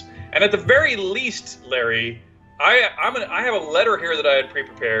do this. And at the very least, Larry, I have a letter here that I had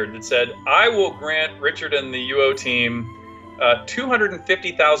pre-prepared that said I will grant Richard and the UO team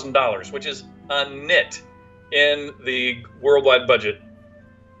 $250,000, which is a nit in the worldwide budget,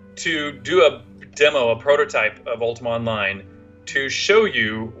 to do a demo, a prototype of Ultima Online to show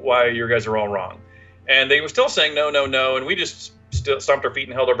you why you guys are all wrong. And they were still saying no, no, no, and we just still stomped our feet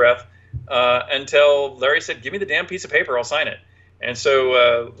and held our breath until Larry said, give me the damn piece of paper, I'll sign it. And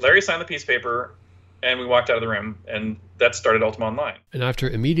so Larry signed the piece of paper, and we walked out of the room, and that started Ultima Online. And after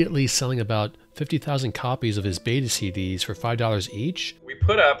immediately selling about 50,000 copies of his beta CDs for $5 each, we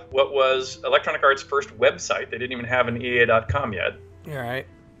put up what was Electronic Arts' first website. They didn't even have an EA.com yet. All right.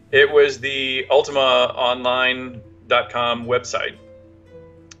 It was the ultimaonline.com website.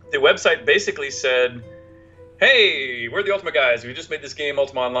 The website basically said, hey, we're the Ultima guys. We just made this game,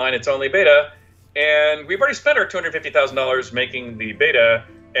 Ultima Online. It's only beta. And we've already spent our $250,000 making the beta.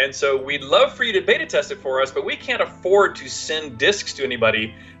 And so we'd love for you to beta test it for us, but we can't afford to send discs to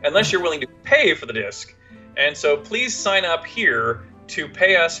anybody unless you're willing to pay for the disc. And so please sign up here to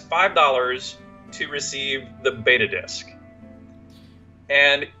pay us $5 to receive the beta disc.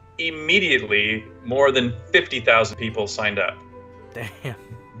 And immediately, more than 50,000 people signed up. Damn.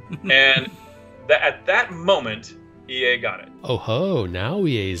 And at that moment, EA got it. Oh ho, now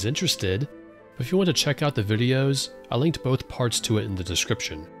EA is interested. If you want to check out the videos, I linked both parts to it in the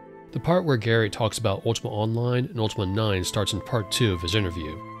description. The part where Garriott talks about Ultima Online and Ultima IX starts in part 2 of his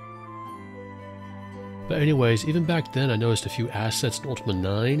interview. But anyways, even back then I noticed a few assets in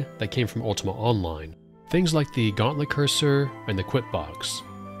Ultima IX that came from Ultima Online. Things like the gauntlet cursor and the quit box.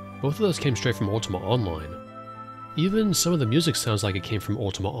 Both of those came straight from Ultima Online. Even some of the music sounds like it came from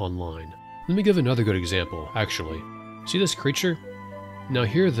Ultima Online. Let me give another good example, actually. See this creature? Now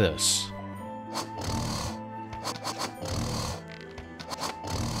hear this.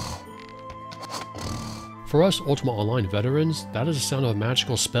 For us Ultima Online veterans, that is the sound of a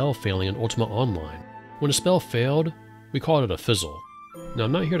magical spell failing in Ultima Online. When a spell failed, we called it a fizzle. Now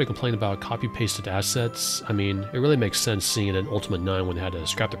I'm not here to complain about copy-pasted assets. I mean, it really makes sense seeing it in Ultima IX when they had to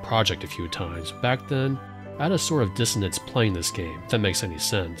scrap the project a few times. Back then, I had a sort of dissonance playing this game, if that makes any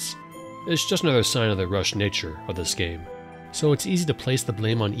sense. It's just another sign of the rushed nature of this game. So it's easy to place the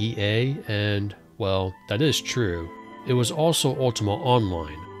blame on EA, and, well, that is true. It was also Ultima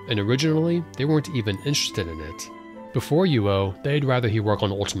Online, and originally, they weren't even interested in it. Before UO, they'd rather he work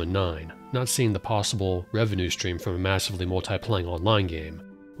on Ultima IX, not seeing the possible revenue stream from a massively multi-playing online game,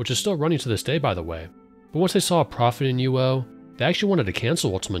 which is still running to this day by the way. but once they saw a profit in UO, they actually wanted to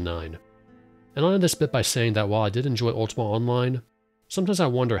cancel Ultima IX. And I'll end this bit by saying that while I did enjoy Ultima Online, sometimes I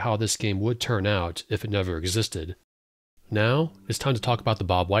wonder how this game would turn out if it never existed. Now, it's time to talk about the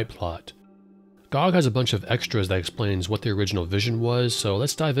Bob White plot. GOG has a bunch of extras that explains what the original vision was, so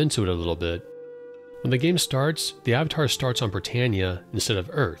let's dive into it a little bit. When the game starts, the Avatar starts on Britannia instead of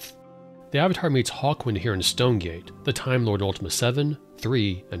Earth. The Avatar meets Hawkwind here in Stonegate, the Time Lord in Ultima 7,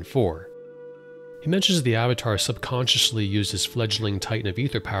 3, and 4. He mentions the Avatar subconsciously used his fledgling Titan of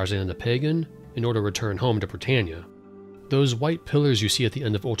Ether powers and a pagan in order to return home to Britannia. Those white pillars you see at the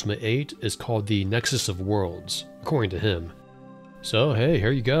end of Ultima 8 is called the Nexus of Worlds, according to him. So hey,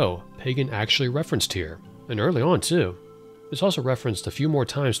 here you go, pagan actually referenced here, and early on too. It's also referenced a few more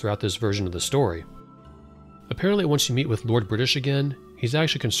times throughout this version of the story. Apparently once you meet with Lord British again, he's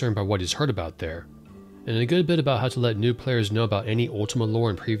actually concerned by what he's heard about there, and a good bit about how to let new players know about any Ultima lore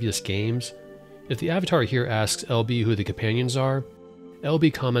in previous games. If the Avatar here asks LB who the companions are,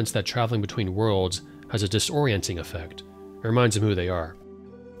 LB comments that traveling between worlds has a disorienting effect. It reminds him who they are.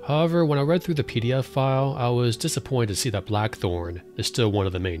 However, when I read through the PDF file, I was disappointed to see that Blackthorn is still one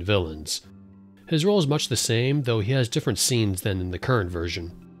of the main villains. His role is much the same, though he has different scenes than in the current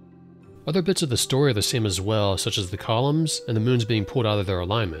version. Other bits of the story are the same as well, such as the columns and the moons being pulled out of their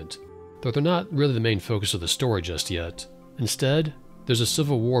alignment, though they're not really the main focus of the story just yet. Instead, there's a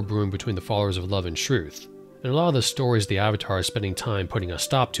civil war brewing between the followers of love and truth, and a lot of the stories the Avatar is spending time putting a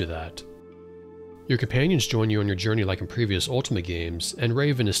stop to that. Your companions join you on your journey like in previous Ultima games, and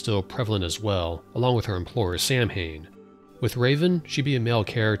Raven is still prevalent as well, along with her employer Samhain. With Raven, she'd be a male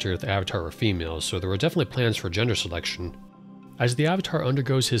character if the Avatar were female, so there were definitely plans for gender selection. As the Avatar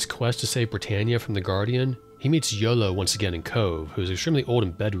undergoes his quest to save Britannia from the Guardian, he meets Yolo once again in Cove, who is extremely old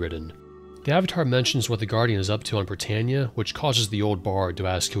and bedridden. The Avatar mentions what the Guardian is up to on Britannia, which causes the old bard to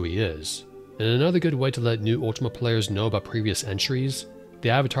ask who he is. And another good way to let new Ultima players know about previous entries, the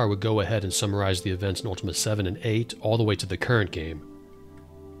Avatar would go ahead and summarize the events in Ultima 7 and 8 all the way to the current game.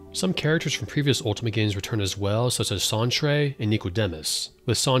 Some characters from previous Ultima games return as well, such as Santre and Nicodemus,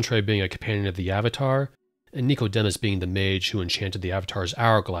 with Santre being a companion of the Avatar, and Nicodemus being the mage who enchanted the Avatar's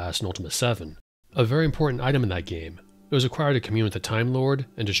hourglass in Ultima 7. A very important item in that game. It was required to commune with the Time Lord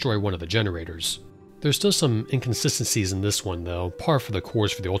and destroy one of the generators. There's still some inconsistencies in this one though, par for the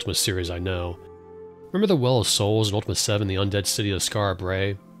course for the Ultima series I know. Remember the Well of Souls in Ultima 7, the undead city of Skara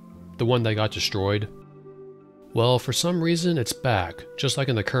Brae? The one that got destroyed? Well, for some reason it's back, just like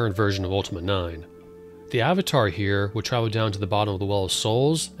in the current version of Ultima 9. The Avatar here would travel down to the bottom of the Well of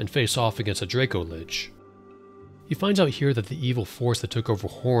Souls and face off against a Draco Lich. He finds out here that the evil force that took over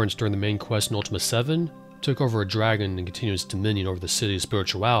Horns during the main quest in Ultima 7 took over a dragon and continued its dominion over the city's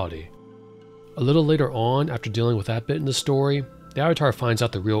spirituality. A little later on, after dealing with that bit in the story, the Avatar finds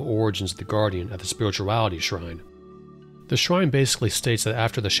out the real origins of the Guardian at the Spirituality Shrine. The shrine basically states that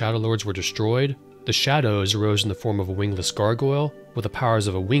after the Shadow Lords were destroyed, the Shadows arose in the form of a wingless gargoyle with the powers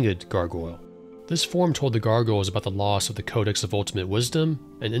of a winged gargoyle. This form told the gargoyles about the loss of the Codex of Ultimate Wisdom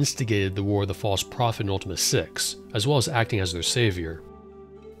and instigated the War of the False Prophet in Ultima 6, as well as acting as their savior.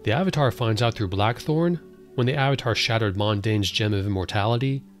 The Avatar finds out through Blackthorn, when the Avatar shattered Mondaine's Gem of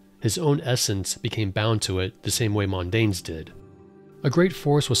Immortality, his own essence became bound to it the same way Mondaine's did. A great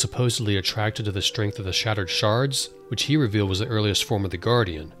force was supposedly attracted to the strength of the shattered shards, which he revealed was the earliest form of the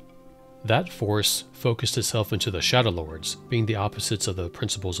Guardian. That force focused itself into the Shadow Lords, being the opposites of the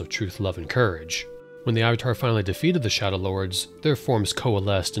principles of truth, love, and courage. When the Avatar finally defeated the Shadow Lords, their forms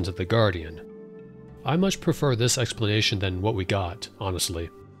coalesced into the Guardian. I much prefer this explanation than what we got, honestly.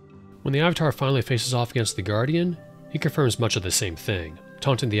 When the Avatar finally faces off against the Guardian, he confirms much of the same thing,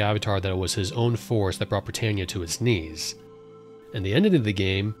 taunting the Avatar that it was his own force that brought Britannia to its knees. In the ending of the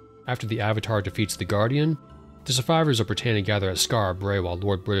game, after the Avatar defeats the Guardian, the survivors of Britannia gather at Skara Brae while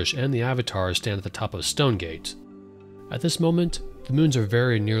Lord British and the Avatar stand at the top of Stonegate. At this moment, the moons are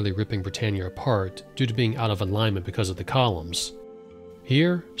very nearly ripping Britannia apart due to being out of alignment because of the columns.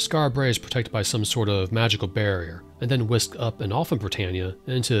 Here, Skara Brae is protected by some sort of magical barrier, and then whisked up and off of Britannia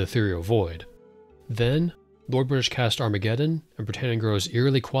and into the ethereal void. Then, Lord British casts Armageddon, and Britannia grows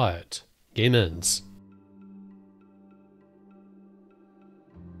eerily quiet. Game ends.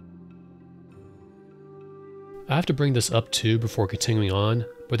 I have to bring this up too before continuing on,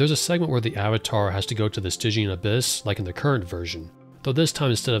 but there's a segment where the Avatar has to go to the Stygian Abyss like in the current version, though this time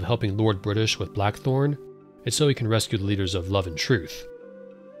instead of helping Lord British with Blackthorn, it's so he can rescue the leaders of Love and Truth.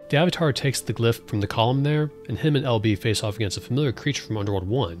 The Avatar takes the glyph from the column there, and him and LB face off against a familiar creature from Underworld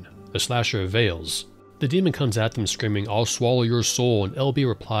 1, the Slasher of Veils. The demon comes at them screaming, "I'll swallow your soul," and LB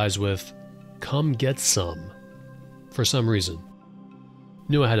replies with, "Come get some." For some reason.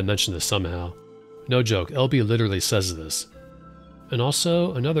 Knew I had to mention this somehow. No joke, LB literally says this. And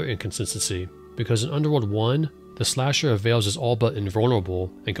also, another inconsistency, because in Underworld 1, the slasher of Veils is all but invulnerable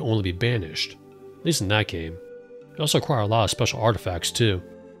and can only be banished, at least in that game. It also requires a lot of special artifacts too.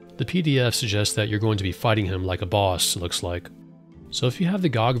 The PDF suggests that you're going to be fighting him like a boss, it looks like. So if you have the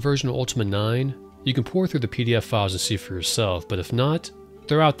GOG version of Ultima 9, you can pour through the PDF files and see for yourself, but if not,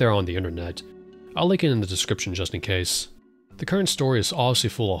 they're out there on the internet. I'll link it in the description just in case. The current story is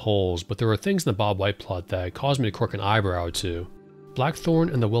obviously full of holes, but there are things in the Bob White plot that caused me to quirk an eyebrow or two. Blackthorn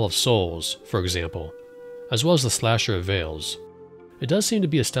and the Will of Souls, for example, as well as the Slasher of Veils. It does seem to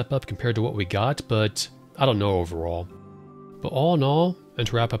be a step up compared to what we got, but I don't know overall. But all in all, and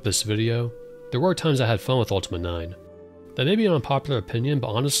to wrap up this video, there were times I had fun with Ultima 9. That may be an unpopular opinion, but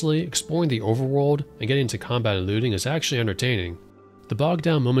honestly, exploring the overworld and getting into combat and looting is actually entertaining. The bogged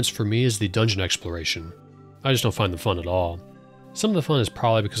down moments for me is the dungeon exploration. I just don't find them fun at all. Some of the fun is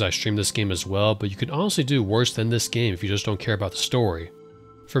probably because I stream this game as well, but you could honestly do worse than this game if you just don't care about the story.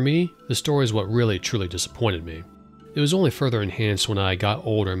 For me, the story is what really truly disappointed me. It was only further enhanced when I got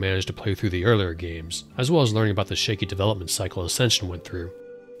older and managed to play through the earlier games, as well as learning about the shaky development cycle Ascension went through.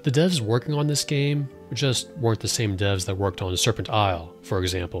 The devs working on this game just weren't the same devs that worked on Serpent Isle, for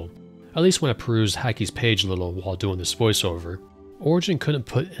example. At least when I perused Hacky's page a little while doing this voiceover. Origin couldn't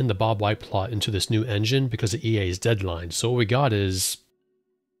put in the Bob White plot into this new engine because of EA's deadline, so what we got is...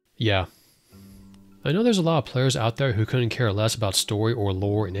 yeah. I know there's a lot of players out there who couldn't care less about story or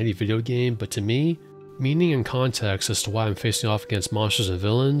lore in any video game, but to me, meaning and context as to why I'm facing off against monsters and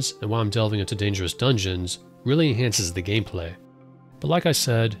villains, and why I'm delving into dangerous dungeons, really enhances the gameplay. But like I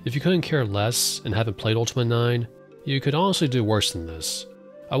said, if you couldn't care less and haven't played Ultima 9, you could honestly do worse than this.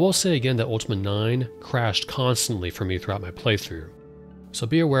 I will say again that Ultima 9 crashed constantly for me throughout my playthrough, so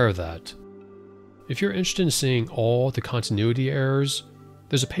be aware of that. If you're interested in seeing all the continuity errors,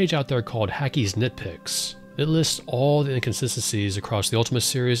 there's a page out there called Hacky's Nitpicks. It lists all the inconsistencies across the Ultima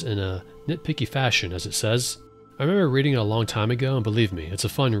series in a nitpicky fashion, as it says. I remember reading it a long time ago, and believe me, it's a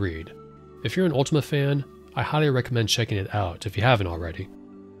fun read. If you're an Ultima fan, I highly recommend checking it out if you haven't already.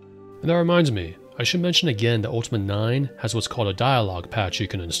 And that reminds me, I should mention again that Ultima 9 has what's called a dialogue patch you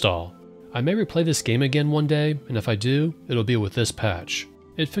can install. I may replay this game again one day, and if I do, it'll be with this patch.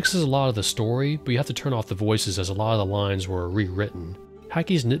 It fixes a lot of the story, but you have to turn off the voices as a lot of the lines were rewritten.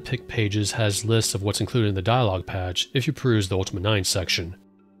 Hacky's Nitpick pages has lists of what's included in the dialogue patch if you peruse the Ultima 9 section.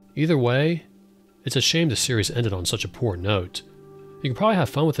 Either way, it's a shame the series ended on such a poor note. You can probably have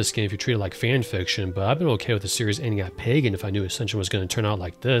fun with this game if you treat it like fanfiction, but I've been okay with the series ending at Pagan if I knew Ascension was going to turn out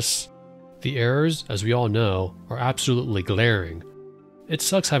like this. The errors, as we all know, are absolutely glaring. It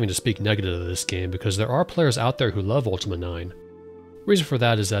sucks having to speak negative of this game because there are players out there who love Ultima 9. Reason for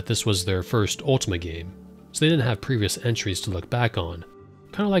that is that this was their first Ultima game, so they didn't have previous entries to look back on.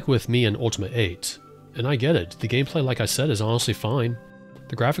 Kinda like with me and Ultima 8. And I get it, the gameplay like I said is honestly fine.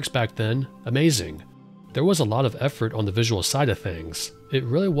 The graphics back then, amazing. There was a lot of effort on the visual side of things. It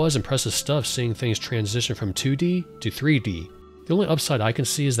really was impressive stuff seeing things transition from 2D to 3D. The only upside I can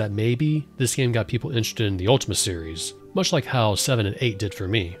see is that maybe this game got people interested in the Ultima series, much like how 7 and 8 did for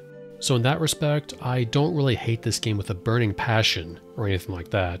me. So in that respect, I don't really hate this game with a burning passion or anything like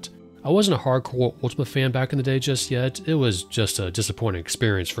that. I wasn't a hardcore Ultima fan back in the day just yet, it was just a disappointing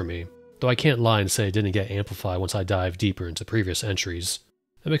experience for me. Though I can't lie and say it didn't get amplified once I dived deeper into previous entries.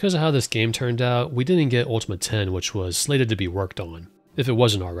 And because of how this game turned out, we didn't get Ultima 10, which was slated to be worked on, if it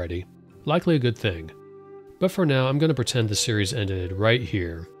wasn't already. Likely a good thing. But for now, I'm going to pretend the series ended right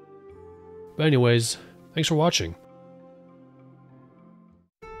here. But anyways, thanks for watching.